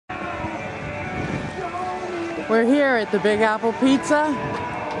We're here at the Big Apple Pizza.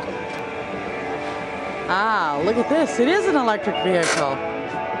 Ah, look at this. It is an electric vehicle.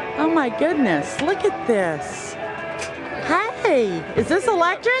 Oh my goodness, look at this. Hey, is this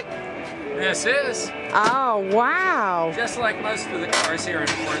electric? This is. Oh, wow. Just like most of the cars here in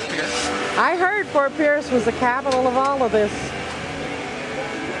Fort Pierce. I heard Fort Pierce was the capital of all of this.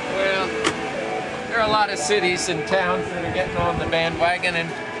 Well, there are a lot of cities and towns that are getting on the bandwagon, and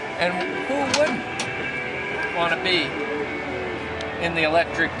who wouldn't want to be in the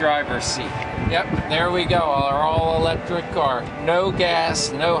electric driver's seat? Yep, there we go, our all-electric car. No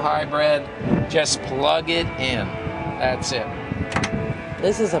gas, no hybrid, just plug it in. That's it.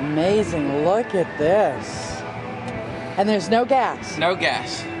 This is amazing. Look at this. And there's no gas. No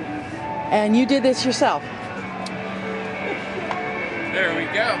gas. And you did this yourself? There we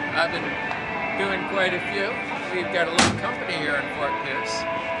go. I've been doing quite a few. We've got a little company here in Fort Pierce.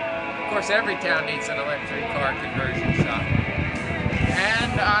 Of course, every town needs an electric car conversion shop.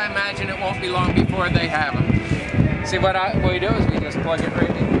 And I imagine it won't be long before they have them. See, what we do is we just plug it right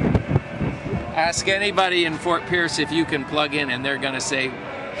in. Ask anybody in Fort Pierce if you can plug in, and they're going to say,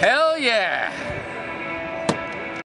 hell yeah!